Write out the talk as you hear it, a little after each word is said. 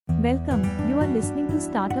Welcome, you are listening to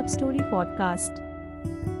Startup Story Podcast.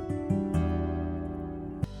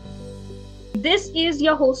 This is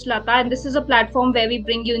your host Lata, and this is a platform where we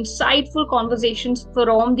bring you insightful conversations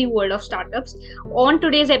from the world of startups. On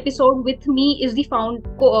today's episode, with me is the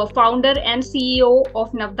founder and CEO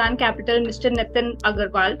of Navadhan Capital, Mr. Nitin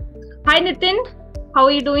Agarwal. Hi Nitin, how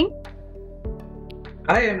are you doing?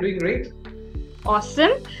 Hi, I'm doing great. Awesome.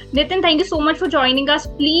 Nitin, thank you so much for joining us.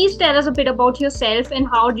 Please tell us a bit about yourself and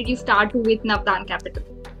how did you start with Navadhan Capital?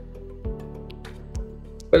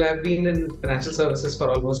 Well, I've been in financial services for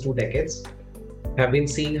almost 2 decades. I've been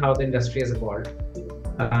seeing how the industry has evolved.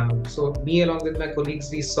 So me along with my colleagues,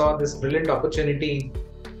 we saw this brilliant opportunity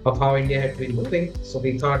of how India had been moving. So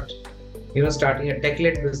we thought, starting a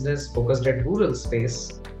tech-led business focused at rural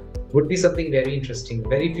space would be something very interesting.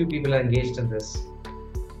 Very few people are engaged in this.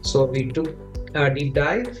 So we took a deep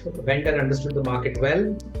dive, went and understood the market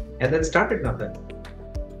well, and then started Navadhan.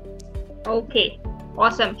 Okay,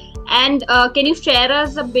 awesome. And can you share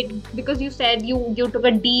us a bit, because you said you took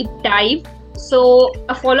a deep dive. So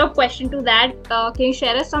a follow-up question to that, can you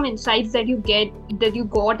share us some insights that you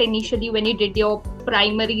got initially when you did your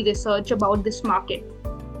primary research about this market?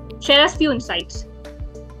 Share us few insights.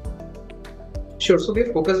 Sure. So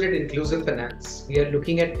we're focused at inclusive finance. We are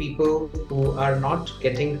looking at people who are not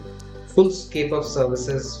getting full scope of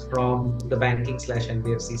services from the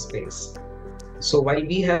banking/NBFC space. So while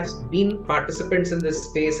we have been participants in this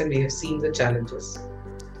space and we have seen the challenges,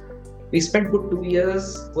 we spent good 2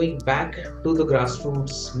 years going back to the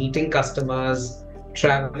grassroots, meeting customers,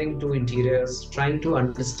 traveling to interiors, trying to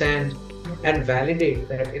understand and validate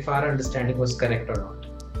that if our understanding was correct or not.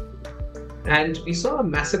 And we saw a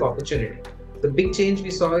massive opportunity. The big change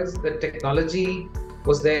we saw is that technology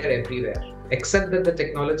was there everywhere, except that the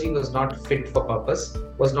technology was not fit for purpose,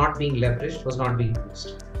 was not being leveraged, was not being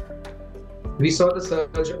used. We saw the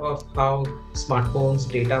surge of how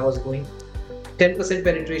smartphones data was going, 10%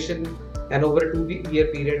 penetration, and over a 2-year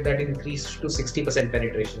period that increased to 60%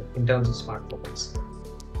 penetration in terms of smartphones.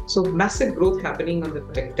 So massive growth happening on the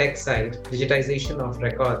tech side, digitization of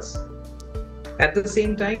records. At the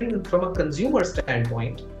same time, from a consumer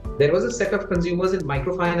standpoint, there was a set of consumers in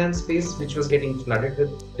microfinance space which was getting flooded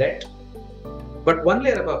with debt. But one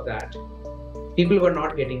layer above that, people were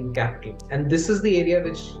not getting capital. And this is the area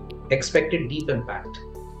which expected deep impact.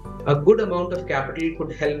 A good amount of capital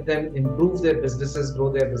could help them improve their businesses,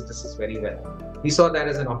 grow their businesses very well. We saw that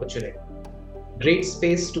as an opportunity. Great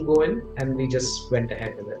space to go in, and we just went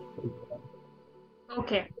ahead with it.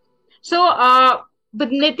 Okay. So, but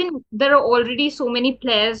Nitin, there are already so many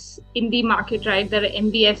players in the market, right? There are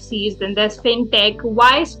NBFCs, then there's fintech.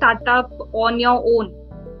 Why start up on your own?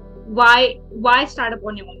 Why start up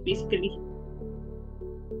on your own, basically?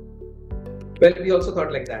 Well, we also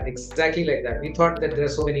thought like that, exactly like that. We thought that there are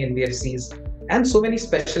so many NBFCs and so many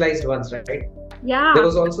specialized ones, right? Yeah. There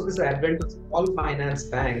was also this advent of small finance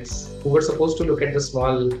banks who were supposed to look at the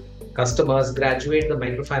small customers, graduate the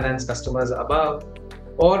microfinance customers above,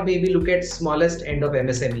 or maybe look at smallest end of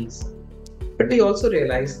MSMEs. But we also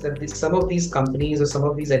realized that some of these companies or some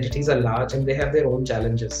of these entities are large and they have their own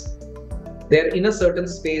challenges. They're in a certain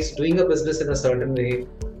space, doing a business in a certain way.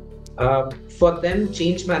 For them,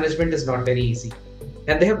 change management is not very easy,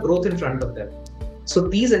 and they have growth in front of them. So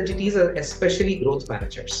these entities are especially growth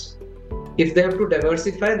managers. If they have to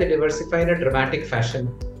diversify, they diversify in a dramatic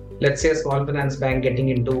fashion. Let's say a small finance bank getting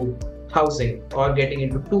into housing or getting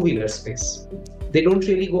into two-wheeler space. They don't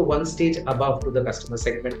really go one stage above to the customer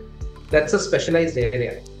segment. That's a specialized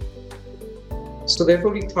area. So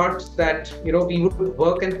therefore, we thought that we would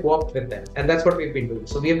work and co-opt with them, and that's what we've been doing.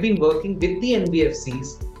 So we have been working with the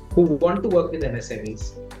NBFCs who want to work with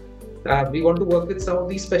MSMEs. We want to work with some of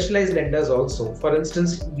these specialized lenders also. For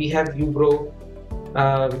instance, we have Ubro,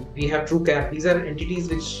 we have TrueCap. These are entities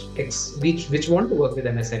which want to work with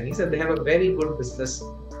MSMEs, and they have a very good business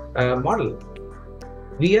model.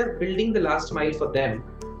 We are building the last mile for them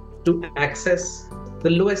to access the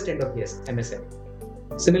lowest end of the MSME.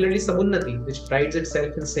 Similarly, Samunnati, which prides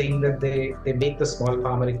itself in saying that they make the small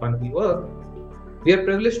farmer economy work, we are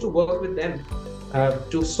privileged to work with them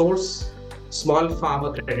to source small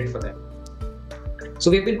farmer credit for them.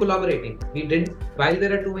 So we've been collaborating. While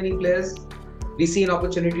there are too many players, we see an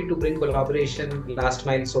opportunity to bring collaboration, last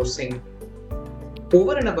mile sourcing.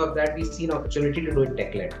 Over and above that, we see an opportunity to do it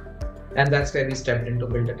tech-led. And that's where we stepped in to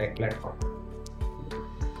build a tech platform.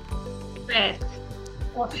 Fair.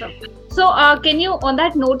 Awesome. So, on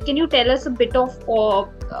that note, can you tell us a bit of,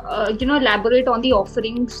 elaborate on the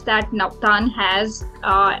offerings that Navadhan has,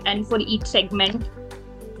 and for each segment,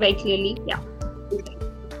 very clearly? Yeah.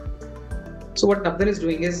 So what Navadhan is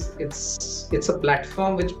doing is it's a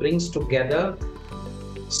platform which brings together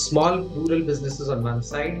small rural businesses on one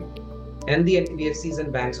side and the NBFCs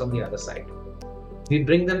and banks on the other side. We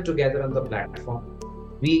bring them together on the platform.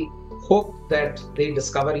 We hope that they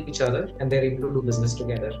discover each other and they're able to do business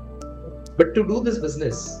together. But to do this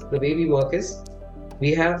business, the way we work is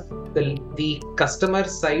we have the customer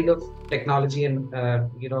side of technology and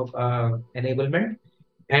enablement,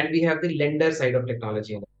 and we have the lender side of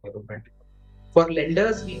technology and enablement. For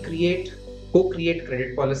lenders, we co-create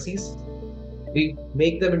credit policies. We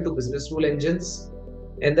make them into business rule engines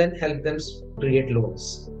and then help them create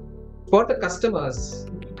loans. For the customers,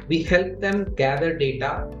 we help them gather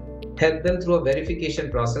data, help them through a verification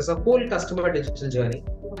process, a whole customer digital journey,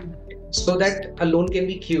 so that a loan can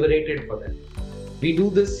be curated for them. We do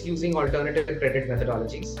this using alternative credit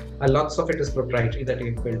methodologies. Lots of it is proprietary that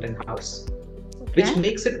we've built in-house, which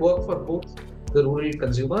makes it work for both the rural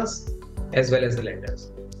consumers as well as the lenders.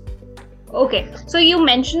 Okay, so you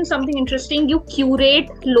mentioned something interesting. You curate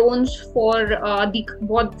loans for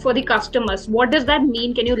the customers. What does that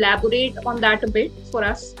mean? Can you elaborate on that a bit for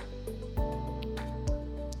us?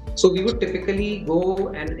 So we would typically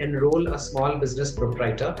go and enroll a small business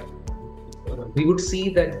proprietor. We would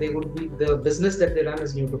see that the business that they run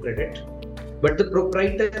is new to credit, but the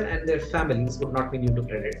proprietor and their families would not be new to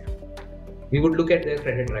credit. We would look at their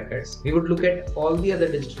credit records. We would look at all the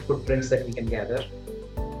other digital footprints that we can gather.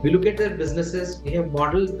 We look at their businesses. We have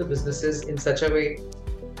modeled the businesses in such a way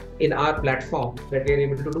in our platform that we are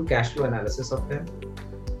able to do cash flow analysis of them.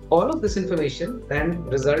 All of this information then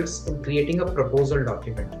results in creating a proposal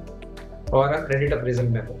document or a credit appraisal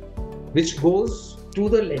memo, which goes to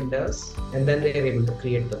the lenders, and then they are able to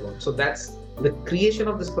create the loan. So that's the creation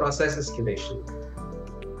of this process is curation.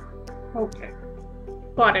 Okay,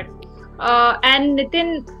 got it. And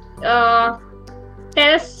Nitin,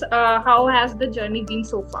 tell us how has the journey been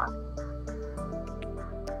so far?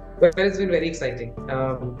 Well, it's been very exciting.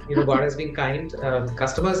 God has been kind.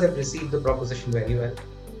 Customers have received the proposition very well.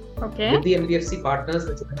 Okay. With the NBFC partners,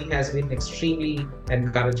 the journey has been extremely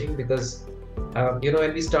encouraging because,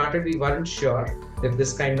 when we started, we weren't sure if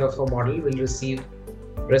this kind of a model will receive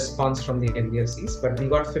response from the NBFCs, but we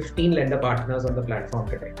got 15 lender partners on the platform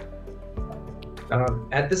today.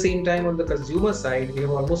 At the same time, on the consumer side, we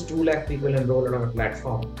have almost 2 lakh people enrolled on our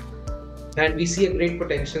platform. And we see a great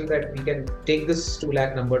potential that we can take this 2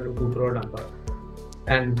 lakh number to 2 crore number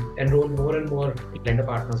and enroll more and more lender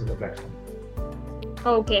partners on the platform.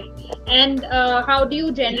 Okay. And how do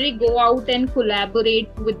you generally go out and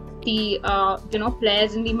collaborate with the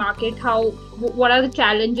players in the market? What are the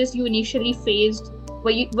challenges you initially faced?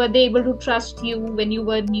 Were they able to trust you when you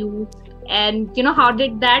were new? And how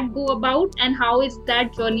did that go about, and how is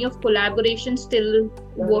that journey of collaboration still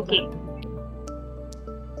working?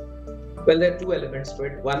 Well, there are 2 elements to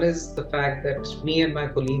it. One is the fact that me and my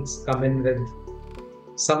colleagues come in with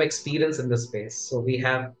some experience in the space. So we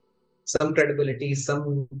have some credibility,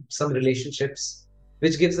 some relationships,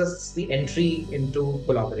 which gives us the entry into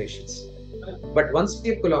collaborations. But once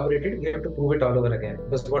we have collaborated, we have to prove it all over again,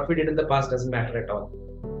 because what we did in the past doesn't matter at all.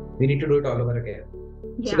 We need to do it all over again.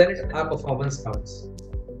 Yeah. So then our performance counts.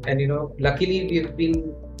 And luckily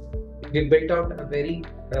we've built out a very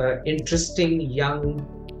interesting, young,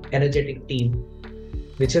 energetic team,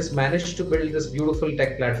 which has managed to build this beautiful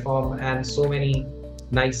tech platform and so many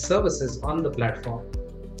nice services on the platform,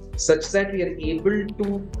 such that we are able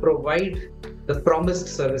to provide the promised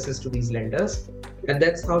services to these lenders. And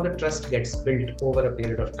that's how the trust gets built over a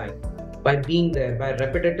period of time. By being there, by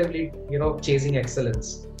repetitively, chasing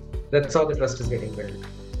excellence. That's how the trust is getting built.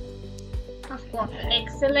 Of course,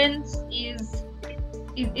 excellence is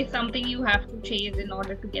something you have to chase in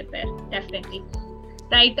order to get there. Definitely.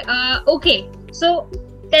 Right. Okay. So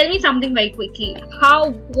tell me something very quickly.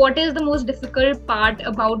 What is the most difficult part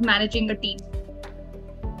about managing a team?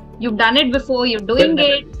 You've done it before. You're doing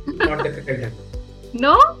it. Not difficult.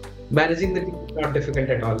 No? Managing the team is not difficult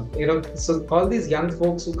at all. So all these young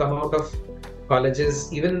folks who come out of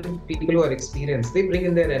colleges, even people who are experienced, they bring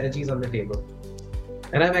in their energies on the table.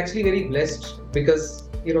 And I'm actually very blessed because,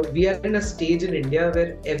 we are in a stage in India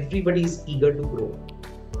where everybody is eager to grow.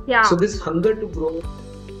 Yeah. So this hunger to grow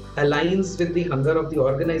aligns with the hunger of the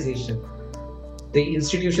organization, the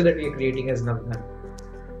institution that we are creating as Navadhan.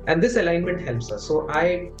 And this alignment helps us. So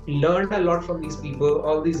I learned a lot from these people,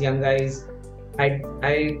 all these young guys.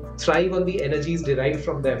 I thrive on the energies derived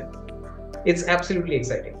from them. It's absolutely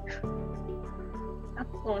exciting. Of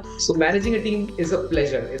course. So managing a team is a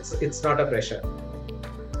pleasure. It's not a pressure.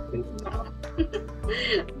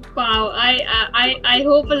 Wow. I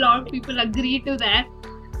hope a lot of people agree to that.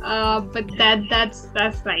 But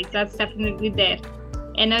that's right. That's definitely there.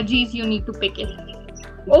 Energies you need to pick it.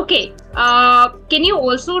 Okay. Can you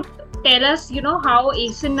also tell us, how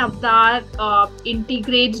ASIN Navadhan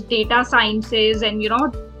integrates data sciences and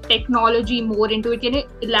technology more into it? Can you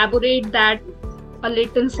elaborate that a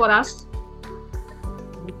little for us?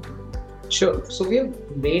 Sure. So we have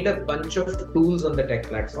made a bunch of tools on the tech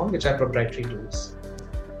platform, which are proprietary tools,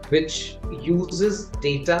 which uses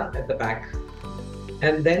data at the back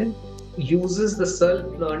and then uses the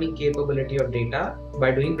self-learning capability of data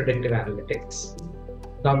by doing predictive analytics.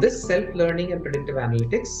 Now, this self-learning and predictive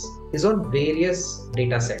analytics is on various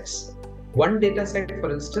data sets. One data set,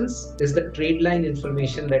 for instance, is the trade line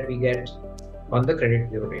information that we get on the credit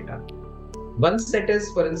bureau data. One set is,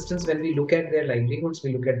 for instance, when we look at their livelihoods,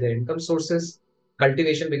 we look at their income sources,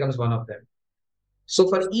 cultivation becomes one of them. So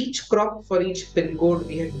for each crop, for each pin code,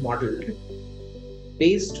 we have modeled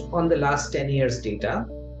based on the last 10 years data,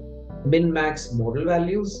 min-max model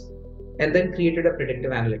values, and then created a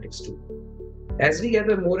predictive analytics tool. As we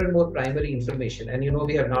gather more and more primary information, and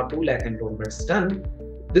we have now 2 lakh enrollments done,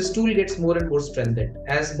 this tool gets more and more strengthened.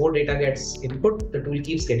 As more data gets input, the tool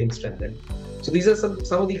keeps getting strengthened. So these are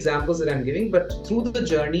some of the examples that I'm giving, but through the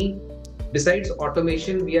journey, besides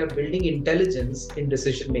automation, we are building intelligence in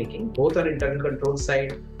decision making, both on internal control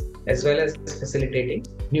side as well as facilitating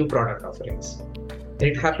new product offerings. And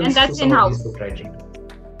it happens And that's through some in-house. of these proprietary.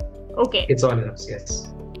 Okay. It's all in-house,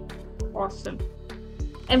 yes. Awesome.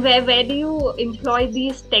 And where do you employ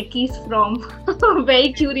these techies from?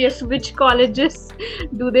 Very curious. Which colleges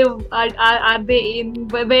do they are they in?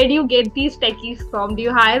 Where do you get these techies from? Do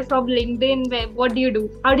you hire from LinkedIn? What do you do?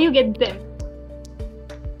 How do you get them?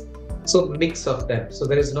 So mix of them. So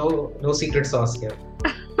there is no secret sauce here.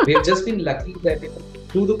 We have just been lucky that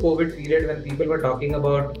through the COVID period, when people were talking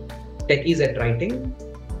about techies at writing,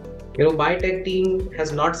 my tech team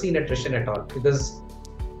has not seen attrition at all, because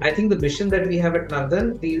I think the mission that we have at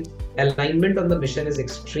Navadhan, the alignment on the mission is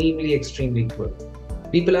extremely, extremely good.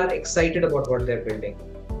 People are excited about what they're building.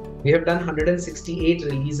 We have done 168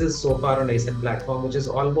 releases so far on ASIN platform, which is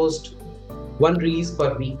almost 1 release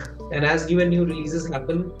per week. And as new and new releases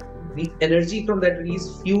happen, the energy from that release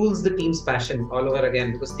fuels the team's passion all over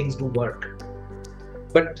again, because things do work.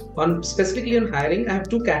 But specifically on hiring, I have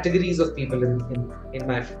 2 categories of people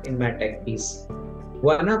in my tech piece.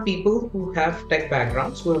 One are people who have tech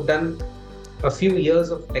backgrounds, who have done a few years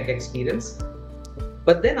of tech experience.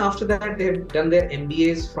 But then after that, they've done their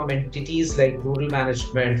MBAs from entities like rural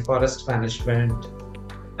management, forest management,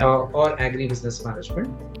 or agribusiness management.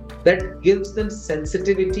 That gives them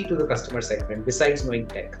sensitivity to the customer segment besides knowing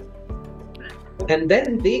tech. And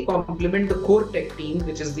then they complement the core tech team,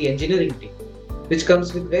 which is the engineering team, which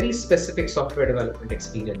comes with very specific software development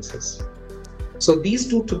experiences. So these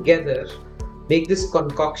 2 together make this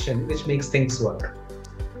concoction which makes things work.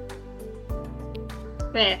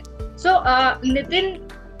 Fair. So, Nitin,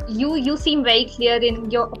 you seem very clear in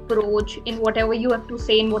your approach, in whatever you have to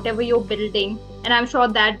say, in whatever you're building, and I'm sure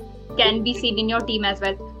that can be seen in your team as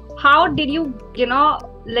well. How did you,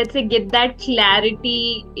 let's say, get that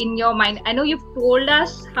clarity in your mind? I know you've told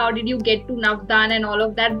us how did you get to Navadhan and all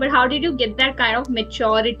of that, but how did you get that kind of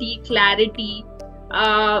maturity, clarity,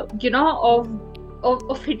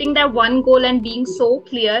 of hitting that one goal and being so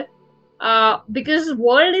clear, because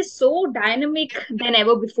world is so dynamic than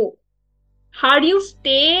ever before. How do you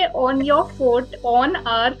stay on your foot on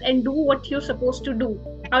earth and do what you're supposed to do?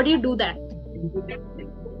 How do you do that?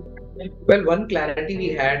 Well, one clarity we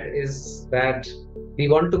had is that we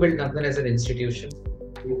want to build Navadhan as an institution.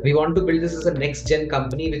 We want to build this as a next gen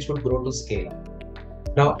company which would grow to scale.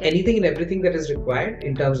 Now, anything and everything that is required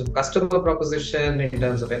in terms of customer proposition, in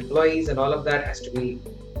terms of employees, and all of that has to be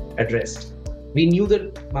addressed. We knew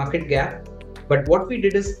the market gap, but what we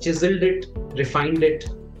did is chiseled it, refined it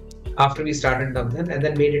after we started Navadhan, and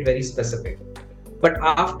then made it very specific. But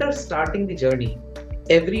after starting the journey,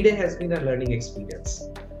 every day has been a learning experience.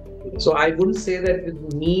 So I wouldn't say that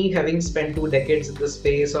with me having spent 2 decades in this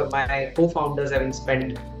space, or my co-founders having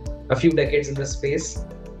spent a few decades in this space,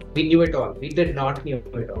 we knew it all. We did not know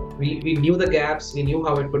it all. We knew the gaps, we knew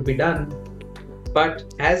how it could be done. But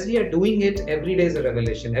as we are doing it, every day is a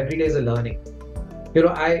revelation, every day is a learning.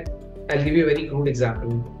 I'll give you a very crude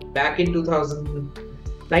example. Back in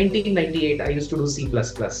 1998, I used to do C++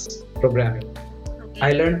 programming.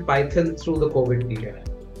 I learned Python through the COVID period.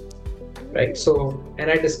 Right? So, and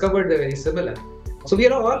I discovered they're very similar. So we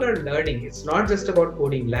are all learning. It's not just about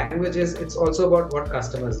coding languages. It's also about what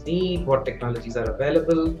customers need, what technologies are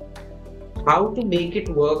available, how to make it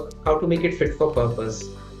work, how to make it fit for purpose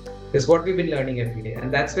is what we've been learning every day.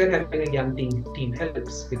 And that's where having a young team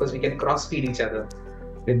helps, because we can cross feed each other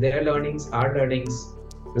with their learnings, our learnings,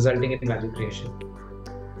 resulting in value creation.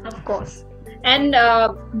 Of course. And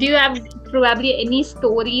do you have probably any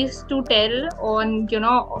stories to tell on,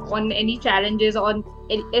 on any challenges, on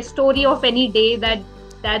a story of any day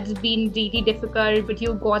that's been really difficult, but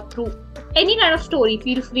you got through? Any kind of story.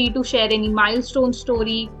 Feel free to share any milestone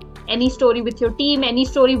story, any story with your team, any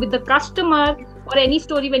story with the customer, or any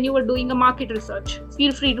story when you were doing a market research.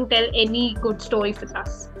 Feel free to tell any good story with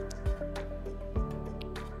us.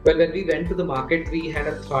 Well, when we went to the market, we had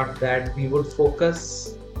a thought that we would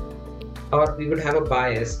focus, or we would have a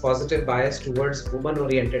positive bias towards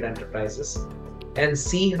woman-oriented enterprises, and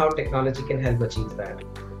see how technology can help achieve that.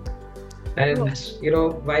 And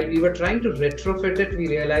while we were trying to retrofit it, we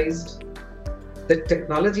realized that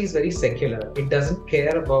technology is very secular. It doesn't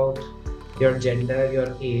care about your gender,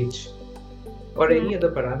 your age, or any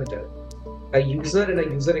other parameter. A user and a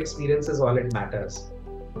user experience is all it matters.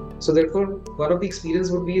 So therefore, one of the experience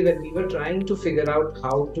would be when we were trying to figure out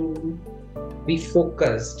how to be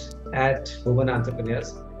focused at women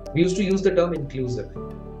entrepreneurs, we used to use the term inclusive.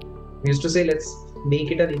 We used to say, let's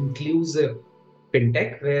make it an inclusive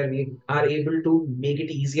fintech where we are able to make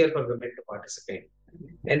it easier for women to participate.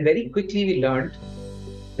 And very quickly we learned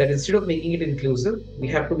that instead of making it inclusive, we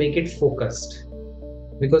have to make it focused,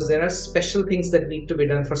 because there are special things that need to be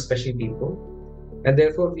done for special people. And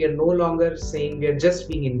therefore, we are no longer saying we are just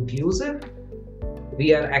being inclusive.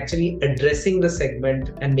 We are actually addressing the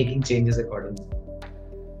segment and making changes accordingly.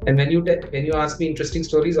 And when you ask me interesting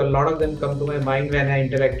stories, a lot of them come to my mind when I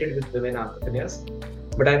interacted with women entrepreneurs.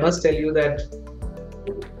 But I must tell you that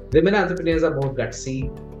women entrepreneurs are more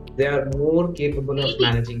gutsy. They are more capable of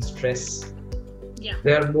managing stress. Yeah.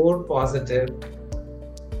 They are more positive.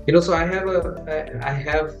 So I have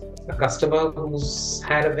a customer who's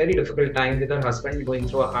had a very difficult time with her husband going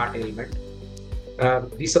through a heart ailment.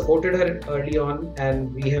 We supported her early on,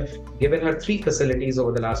 and we have given her 3 facilities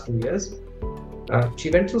over the last 2 years.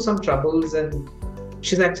 She went through some troubles, and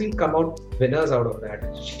she's actually come out winners out of that.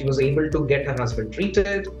 She was able to get her husband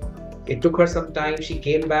treated. It took her some time. She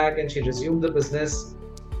came back and she resumed the business,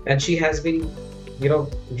 and she has been,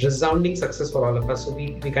 resounding success for all of us. So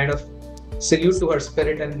we kind of salute to her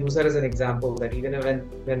spirit and use her as an example that even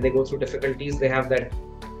when they go through difficulties, they have that,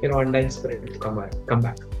 undying spirit to come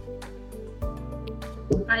back.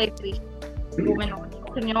 I agree. Women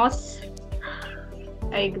entrepreneurs.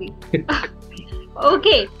 I agree.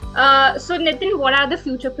 Okay. So Nitin, what are the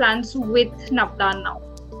future plans with Navadhan now?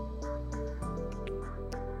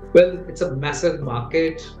 Well, it's a massive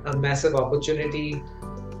market, a massive opportunity,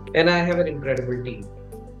 and I have an incredible team.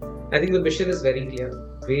 I think the mission is very clear.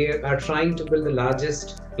 We are trying to build the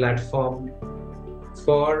largest platform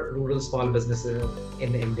for rural small businesses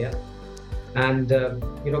in India. And,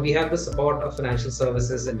 we have the support of financial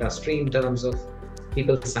services industry in terms of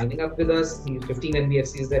people signing up with us, the 15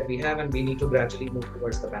 NBFCs that we have, and we need to gradually move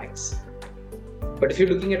towards the banks. But if you're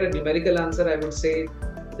looking at a numerical answer, I would say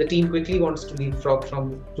the team quickly wants to leapfrog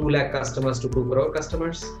from 2 lakh customers to 2 crore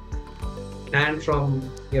customers, and from,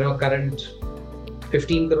 current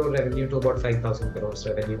 15 crore revenue to about 5,000 crores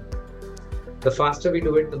revenue. The faster we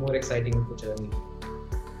do it, the more exciting is the journey.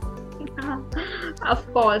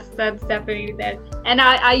 Of course, that's definitely there. And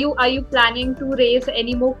are you planning to raise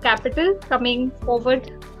any more capital coming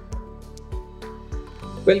forward?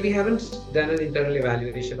 Well, we haven't done an internal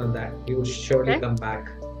evaluation on that. We will surely come back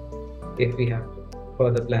if we have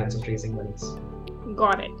further plans of raising monies.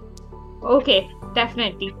 Got it. Okay,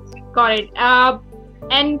 definitely. Got it.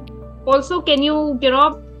 And also, can you,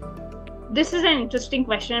 this is an interesting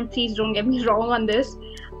question, and please don't get me wrong on this.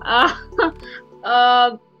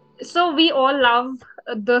 So we all love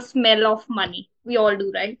the smell of money. We all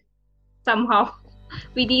do, right? Somehow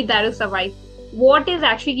we need that to survive. What is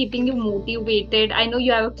actually keeping you motivated? I know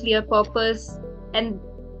you have a clear purpose and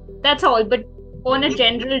that's all, but on a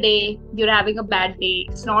general day, you're having a bad day,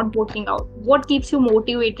 it's not working out. What keeps you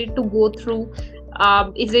motivated to go through?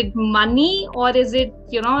 Is it money, or is it,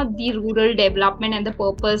 the rural development and the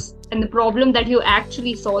purpose and the problem that you're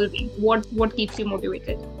actually solving? What keeps you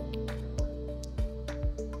motivated?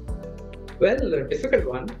 Well, a difficult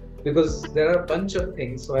one, because there are a bunch of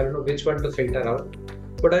things, so I don't know which one to filter out.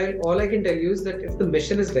 But all I can tell you is that if the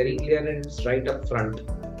mission is very clear and it's right up front,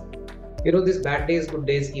 these bad days, good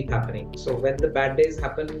days keep happening. So when the bad days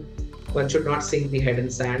happen, one should not sink the head in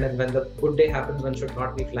sand, and when the good day happens, one should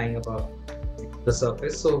not be flying above the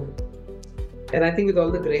surface. So, and I think with all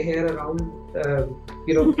the gray hair around,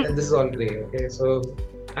 and this is all gray, okay? So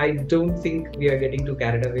I don't think we are getting too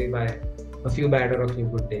carried away by a few bad or a few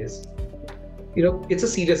good days. It's a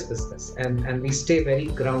serious business, and we stay very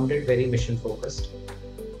grounded, very mission focused.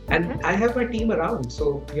 And I have my team around.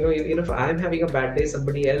 So, if I'm having a bad day,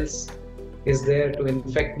 somebody else is there to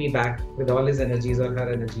infect me back with all his energies or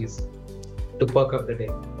her energies to perk up the day.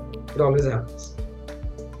 It always happens.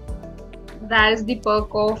 That is the perk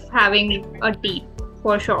of having a team,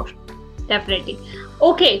 for sure. Definitely.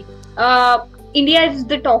 Okay. India is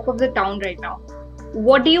the talk of the town right now.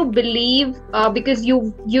 What do you believe? Because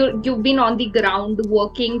you've been on the ground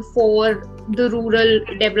working for the rural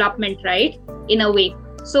development, right? In a way.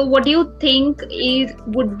 So what do you think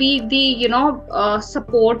would be the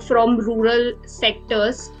support from rural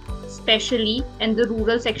sectors, especially, and the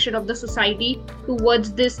rural section of the society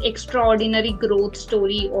towards this extraordinary growth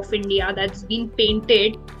story of India that's been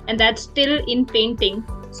painted and that's still in painting?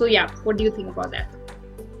 So yeah, what do you think about that?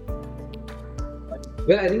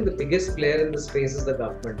 Well, I think the biggest player in the space is the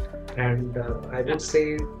government. And I would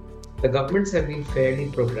say the governments have been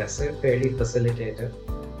fairly progressive, fairly facilitative,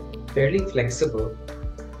 fairly flexible.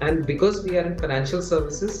 And because we are in financial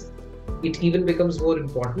services, it even becomes more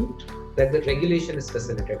important that the regulation is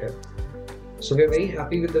facilitative. So we're very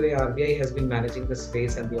happy with the way RBI has been managing the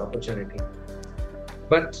space and the opportunity.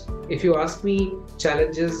 But if you ask me,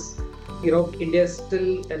 challenges, India is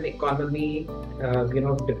still an economy,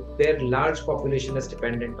 where large population is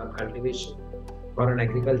dependent on cultivation or on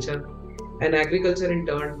agriculture. And agriculture in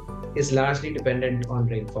turn is largely dependent on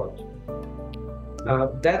rainfall.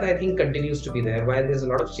 That I think continues to be there. While there's a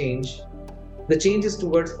lot of change, the change is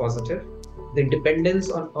towards positive. The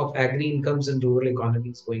dependence of agri incomes in rural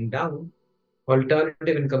economies going down.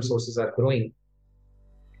 Alternative income sources are growing.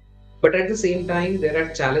 But at the same time, there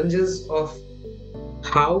are challenges of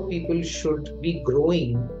how people should be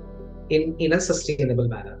growing in a sustainable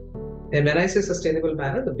manner. And when I say sustainable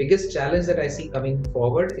manner, the biggest challenge that I see coming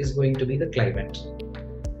forward is going to be the climate.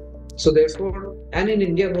 So therefore, and in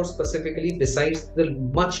India more specifically, besides the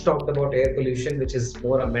much talked about air pollution, which is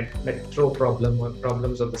more a metro problem or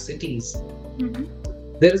problems of the cities,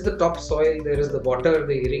 there is the topsoil, there is the water,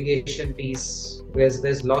 the irrigation piece,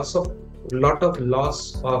 there's lot of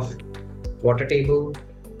loss of water table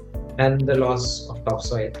and the loss of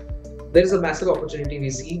topsoil. There is a massive opportunity we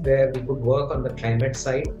see where we could work on the climate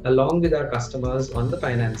side along with our customers on the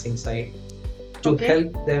financing side to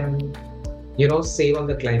help them save on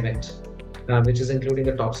the climate, which is including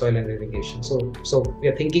the topsoil and irrigation. So we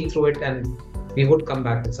are thinking through it and we would come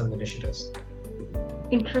back with some initiatives.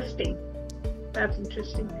 Interesting. That's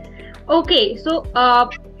interesting. Okay, so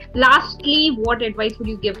lastly, what advice would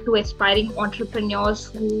you give to aspiring entrepreneurs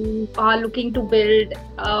who are looking to build,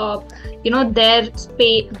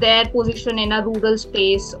 their position in a rural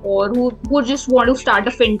space, or who just want to start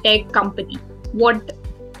a fintech company? What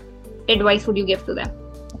advice would you give to them?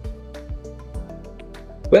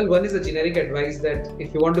 Well, one is a generic advice that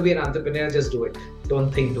if you want to be an entrepreneur, just do it.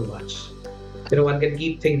 Don't think too much. One can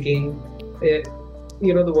keep thinking. The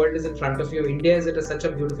world is in front of you. India is at such a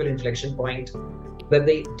beautiful inflection point that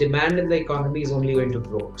the demand in the economy is only going to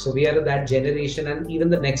grow. So we are that generation, and even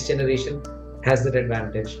the next generation has that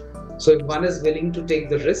advantage. So if one is willing to take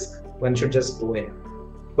the risk, one should just go in.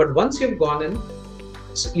 But once you've gone in,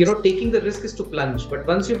 taking the risk is to plunge. But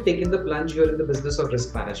once you've taken the plunge, you're in the business of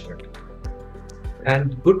risk management.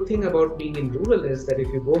 And good thing about being in rural is that if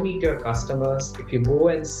you go meet your customers, if you go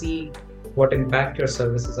and see what impact your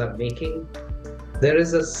services are making, there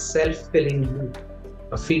is a self-filling loop,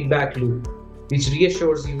 a feedback loop, which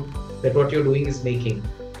reassures you that what you're doing is making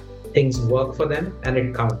things work for them and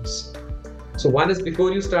it counts. So one is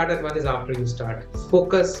before you start and one is after you start.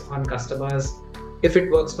 Focus on customers. If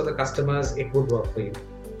it works for the customers, it would work for you.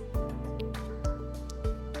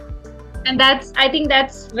 And I think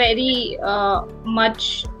that's very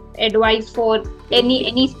much advice for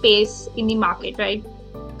any space in the market, right?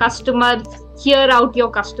 Customers, hear out your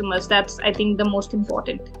customers. That's, I think, the most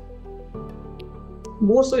important.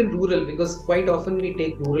 More so in rural, because quite often we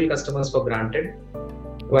take rural customers for granted,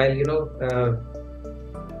 while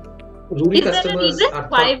rural customers are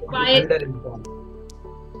underinformed.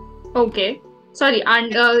 Okay, sorry,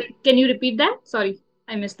 and can you repeat that? Sorry,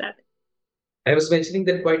 I missed that. I was mentioning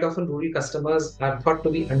that quite often rural customers are thought to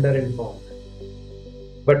be underinformed,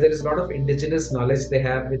 but there is a lot of indigenous knowledge they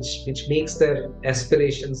have, which makes their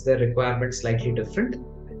aspirations, their requirements slightly different.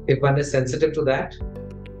 If one is sensitive to that,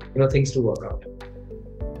 things do work out.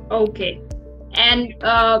 Okay, and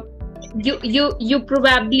you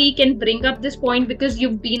probably can bring up this point because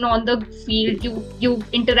you've been on the field,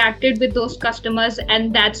 you've interacted with those customers,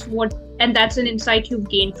 and that's an insight you've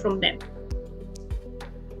gained from them.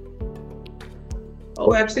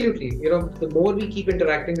 Oh, absolutely. The more we keep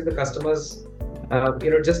interacting with the customers,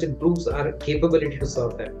 just improves our capability to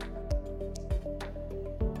serve them.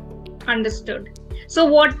 Understood. So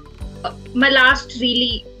what? My last,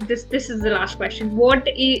 really, this is the last question. What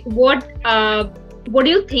do you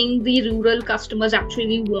think the rural customers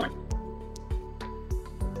actually want?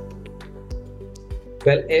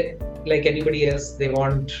 Well, like anybody else, they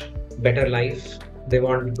want better life, they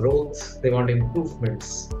want growth, they want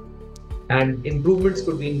improvements. And improvements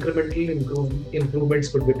could be incremental, improvements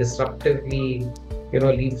could be disruptively,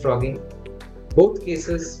 leapfrogging. Both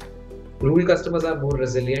cases, rural customers are more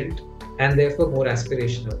resilient and therefore more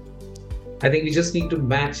aspirational. I think we just need to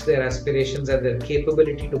match their aspirations and their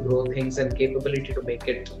capability to grow things and capability to make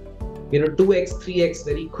it, 2x, 3x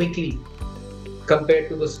very quickly compared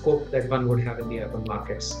to the scope that one would have in the urban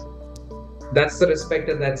markets. That's the respect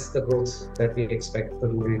and that's the growth that we expect the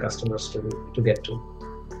rural customers to get to.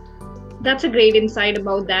 That's a great insight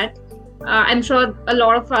about that. I'm sure a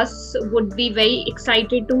lot of us would be very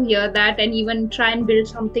excited to hear that and even try and build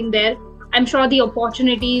something there. I'm sure the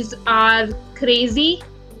opportunities are crazy,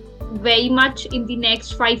 very much in the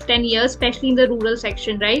next 5-10 years, especially in the rural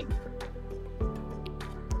section, right?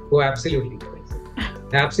 Oh, absolutely.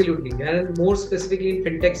 Absolutely. And more specifically in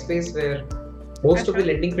fintech space, where most of the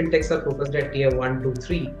lending fintechs are focused at tier 1, 2,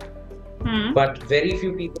 3. But very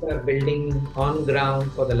few people are building on ground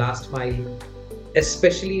for the last mile,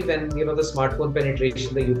 especially when the smartphone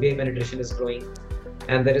penetration, the UPI penetration is growing,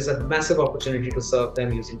 and there is a massive opportunity to serve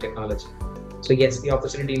them using technology. So yes, the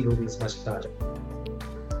opportunity in rural is much larger.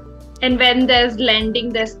 And when there's lending,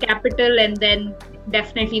 there's capital, and then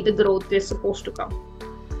definitely the growth is supposed to come.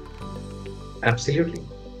 Absolutely.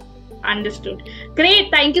 Understood. Great.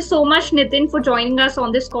 Thank you so much, Nitin, for joining us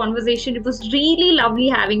on this conversation. It was really lovely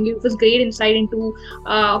having you. It was great insight into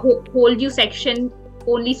whole new section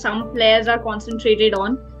only some players are concentrated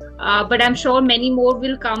on. But I'm sure many more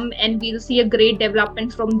will come and we'll see a great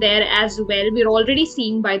development from there as well. We're already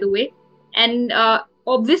seeing, by the way. And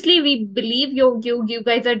obviously, we believe you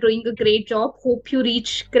guys are doing a great job. Hope you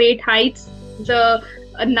reach great heights. The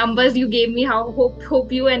numbers you gave me,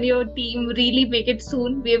 hope you and your team really make it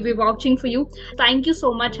soon. We're vouching for you. Thank you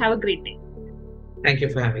so much. Have a great day. Thank you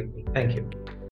for having me. Thank you.